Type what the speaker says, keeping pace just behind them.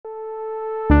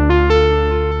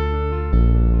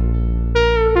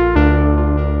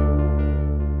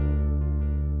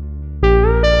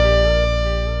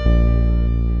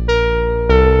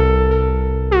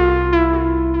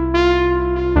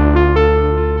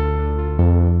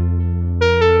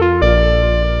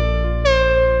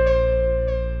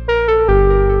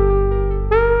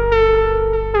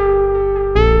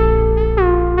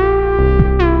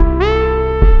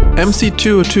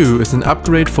MC-202 is an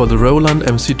upgrade for the Roland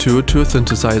MC-202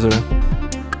 synthesizer.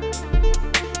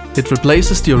 It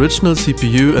replaces the original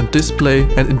CPU and display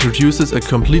and introduces a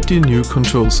completely new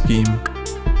control scheme.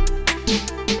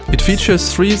 It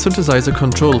features 3 synthesizer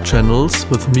control channels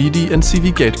with MIDI and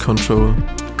CV gate control.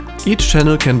 Each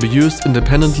channel can be used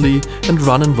independently and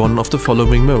run in one of the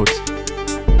following modes.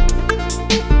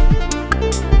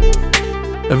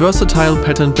 A versatile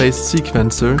pattern-based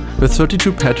sequencer with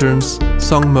 32 patterns,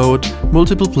 song mode,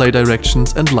 multiple play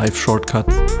directions and live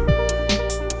shortcuts.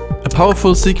 A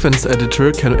powerful sequence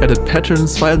editor can edit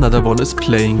patterns while another one is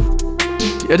playing.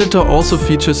 The editor also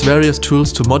features various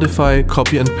tools to modify,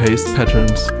 copy and paste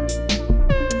patterns.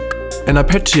 An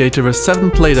arpeggiator with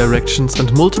 7 play directions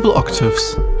and multiple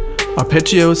octaves.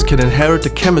 Arpeggios can inherit the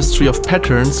chemistry of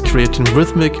patterns, creating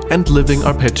rhythmic and living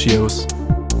arpeggios.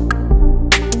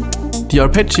 The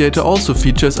Arpeggiator also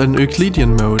features an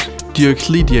Euclidian mode, the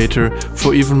Euclidiator,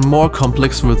 for even more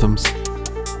complex rhythms.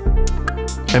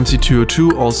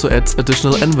 MC-202 also adds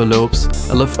additional envelopes,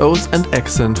 LFOs and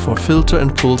accent for filter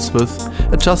and pulse width,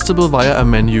 adjustable via a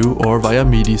menu or via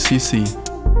MIDI CC.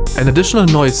 An additional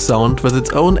noise sound with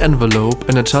its own envelope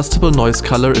and adjustable noise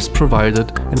color is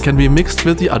provided and can be mixed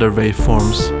with the other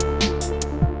waveforms.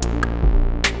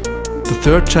 The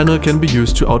third channel can be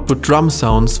used to output drum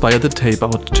sounds via the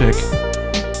tape-out jack.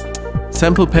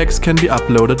 Sample packs can be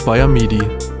uploaded via MIDI.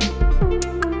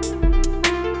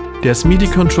 There's MIDI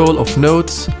control of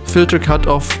notes, filter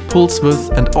cutoff, pulse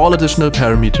width and all additional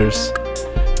parameters.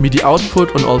 MIDI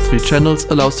output on all 3 channels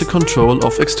allows the control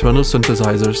of external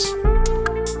synthesizers.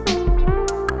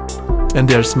 And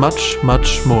there's much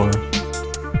more.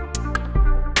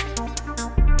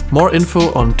 More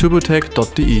info on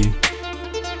tubbutec.de.